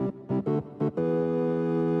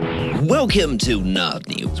Welcome to Nerd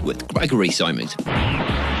News with Gregory Simons.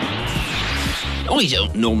 I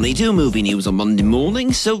don't normally do movie news on Monday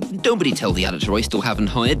morning, so nobody tell the editor I still haven't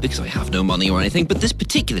hired because I have no money or anything, but this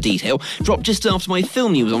particular detail dropped just after my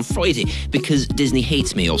film news on Friday because Disney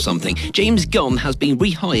hates me or something. James Gunn has been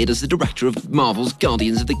rehired as the director of Marvel's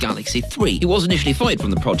Guardians of the Galaxy 3. He was initially fired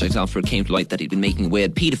from the project after it came to light that he'd been making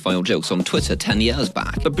weird paedophile jokes on Twitter 10 years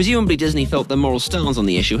back, but presumably Disney felt their moral stance on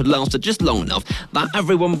the issue had lasted just long enough that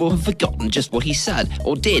everyone will have forgotten just what he said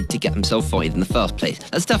or did to get himself fired in the first place.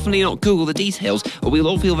 Let's definitely not Google the details, or we'll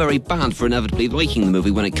all feel very bad for inevitably liking the movie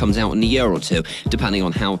when it comes out in a year or two, depending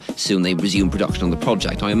on how soon they resume production on the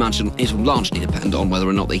project. I imagine it will largely depend on whether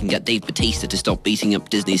or not they can get Dave Bautista to stop beating up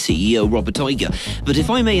Disney CEO Robert Iger. But if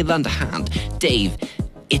I may lend a hand, Dave,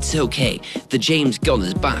 it's okay. The James Gunn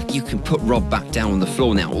is back. You can put Rob back down on the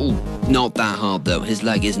floor now. Ooh, not that hard though. His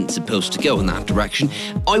leg isn't supposed to go in that direction.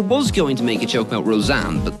 I was going to make a joke about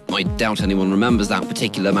Roseanne, but I doubt anyone remembers that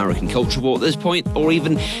particular American culture war at this point, or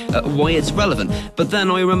even why it's relevant. But then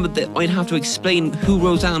I remembered that I'd have to explain who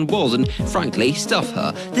Roseanne was, and frankly, stuff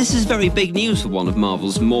her. This is very big news for one of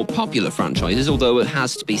Marvel's more popular franchises, although it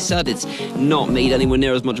has to be said it's not made anywhere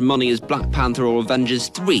near as much money as Black Panther or Avengers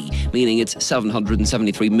 3, meaning its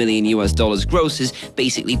 $773 million gross is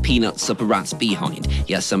basically peanuts up a rat's behind.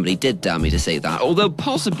 Yes, somebody did dare me to say that, although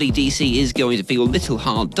possibly DC is going to feel a little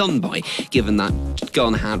hard done by, given that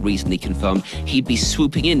Gunn had recently confirmed he'd be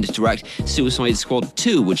swooping in to direct Suicide Squad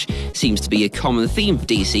 2, which seems to be a common theme for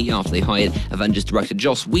DC after they hired Avengers director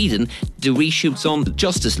Joss Whedon to do reshoots on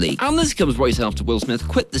Justice League. And this comes right after Will Smith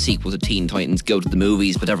quit the sequel to Teen Titans Go to the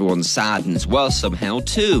Movies, but everyone's sad and it's worse somehow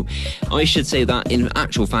too. I should say that in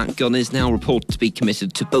actual fact, Gunn is now reported to be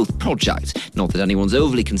committed to both projects. Not that anyone's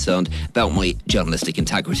overly concerned about my journalistic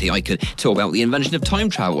integrity. I could talk about the invention of time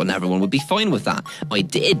travel and everyone would be fine with that. I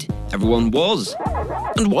did. Everyone was.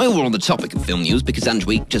 And while we're on the topic of film news, because End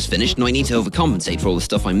Week just finished and I need to overcompensate for all the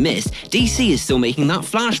stuff I missed, DC is still making that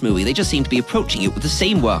Flash movie. They just seem to be approaching it with the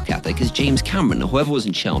same work ethic as James Cameron or whoever was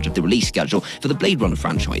in charge of the release schedule for the Blade Runner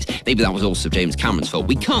franchise. Maybe that was also James Cameron's fault.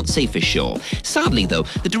 We can't say for sure. Sadly though,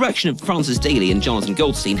 the direction of Francis Daly and Jonathan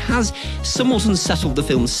Goldstein has somewhat unsettled the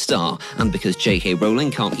film's star, and because J.K.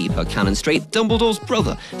 Rowling can't keep her canon straight, Dumbledore's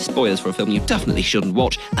brother, spoilers for a film you definitely shouldn't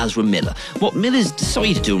watch, Ezra Miller. What Miller's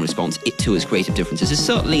decided to do in response to his creative differences is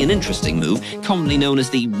certainly an interesting move, commonly known as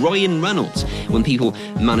the Ryan Reynolds, when people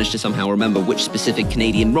manage to somehow remember which specific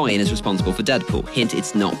Canadian Ryan is responsible for Deadpool. Hint,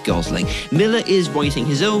 it's not Gosling. Miller is writing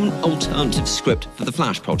his own alternative script for the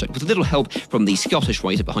Flash project, with a little help from the Scottish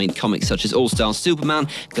writer behind comics such as All-Star Superman,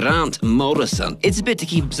 Grant Morrison. It's a bit to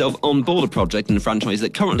keep himself on board a project in a franchise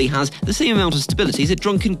that currently has the same amount of stability as a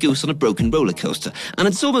drunken goose on a broken roller coaster, and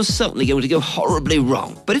it's almost certainly going to go horribly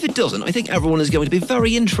wrong. But if it doesn't, I think everyone is going to be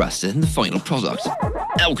very interested in the final product.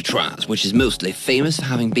 Alcatraz, which is mostly famous for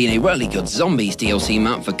having been a really good zombies DLC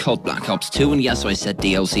map for COD Black Ops 2, and yes, I said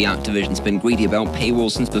DLC. Activision's been greedy about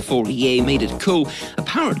paywall since before EA made it cool,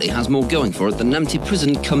 apparently has more going for it than an empty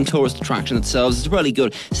prison come tourist attraction that serves as a really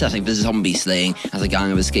good setting for zombie slaying as a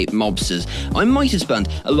gang of escaped mobsters. I might have spent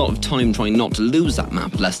a lot of time trying not to lose that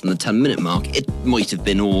map at less than the 10-minute mark. It might have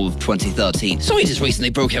been all of 2013. Scientists recently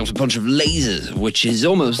broke out a bunch of lasers, which is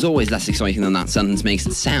almost always less exciting than that sentence makes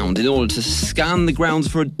it sound, in order to scan the grounds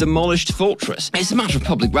for a demolished fortress. It's a matter of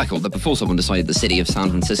public record that before someone decided the city of San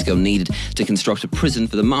Francisco needed to construct a prison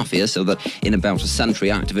for the mafia so that in about a century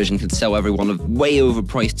Activision could sell everyone a way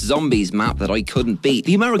overpriced zombies map that I couldn't beat,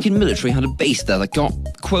 the American military had a base there that got,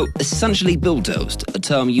 quote, essentially bulldozed, a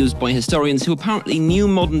term used by historians who apparently knew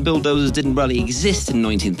modern bulldozers didn't really exist in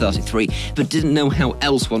 1933, but didn't know how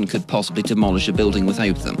else one could possibly demolish a building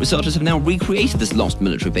without them. Researchers have now recreated this lost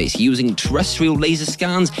military base using terrestrial laser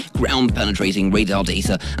scans, ground-penetrating radar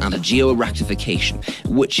data, and a geo-rectification,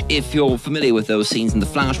 which, if you're familiar with those scenes in The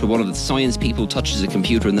Flash where one of the science people touches a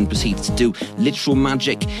computer and then proceeds to do literal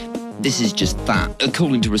magic, this is just that.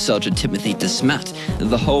 According to researcher Timothy DeSmet,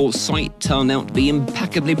 the whole site turned out to be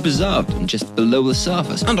impeccably preserved and just below the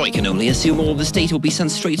surface. And I can only assume all of this data will be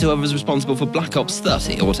sent straight to whoever's responsible for Black Ops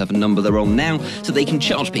 30 or whatever number they're on now, so they can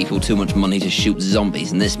charge people too much money to shoot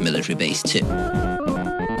zombies in this military base too.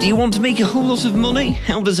 Do you want to make a whole lot of money?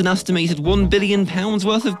 How does an estimated £1 billion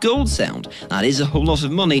worth of gold sound? That is a whole lot of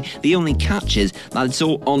money. The only catch is that it's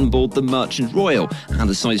all on board the Merchant Royal, and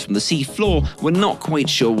aside from the sea floor, we're not quite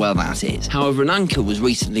sure where that is. However, an anchor was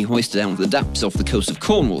recently hoisted out of the depths off the coast of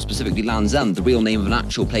Cornwall, specifically Land's End, the real name of an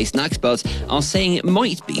actual place, and experts are saying it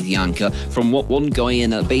might be the anchor from what one guy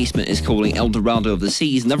in a basement is calling El Dorado of the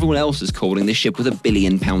Seas, and everyone else is calling this ship with £1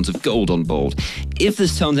 billion of gold on board. if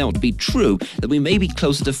this turns out to be true, then we may be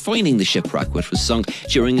closer to finding the shipwreck, which was sunk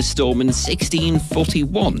during a storm in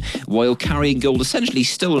 1641, while carrying gold essentially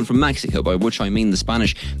stolen from Mexico, by which I mean the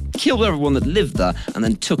Spanish killed everyone that lived there and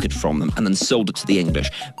then took it from them and then sold it to the English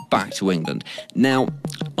back to England. Now,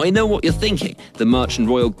 I know what you're thinking. The Merchant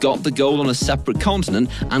Royal got the gold on a separate continent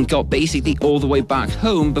and got basically all the way back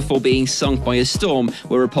home before being sunk by a storm,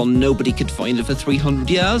 whereupon nobody could find it for 300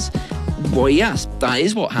 years. Why, yes, that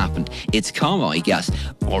is what happened. It's karma, I guess.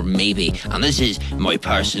 Or maybe, and this is my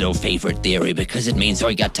personal favourite theory because it means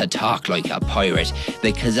I get to talk like a pirate.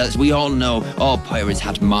 Because as we all know, all pirates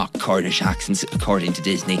had mock Cornish accents, according to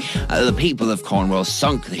Disney. The people of Cornwall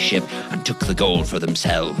sunk the ship and took the gold for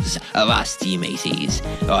themselves. Avast ye, mateys.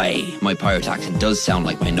 Aye, my pirate accent does sound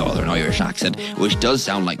like my Northern Irish accent, which does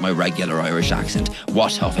sound like my regular Irish accent.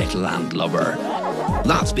 What of it, landlubber?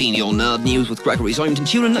 That's been your Nerd News with Gregory Symington.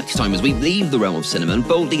 Tune in next time as we leave the realm of cinema and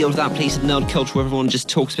boldly go to that place of nerd culture where everyone just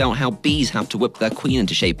talks about how bees have to whip their queen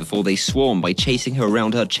into shape before they swarm by chasing her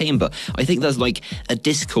around her chamber. I think there's like a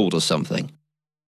Discord or something.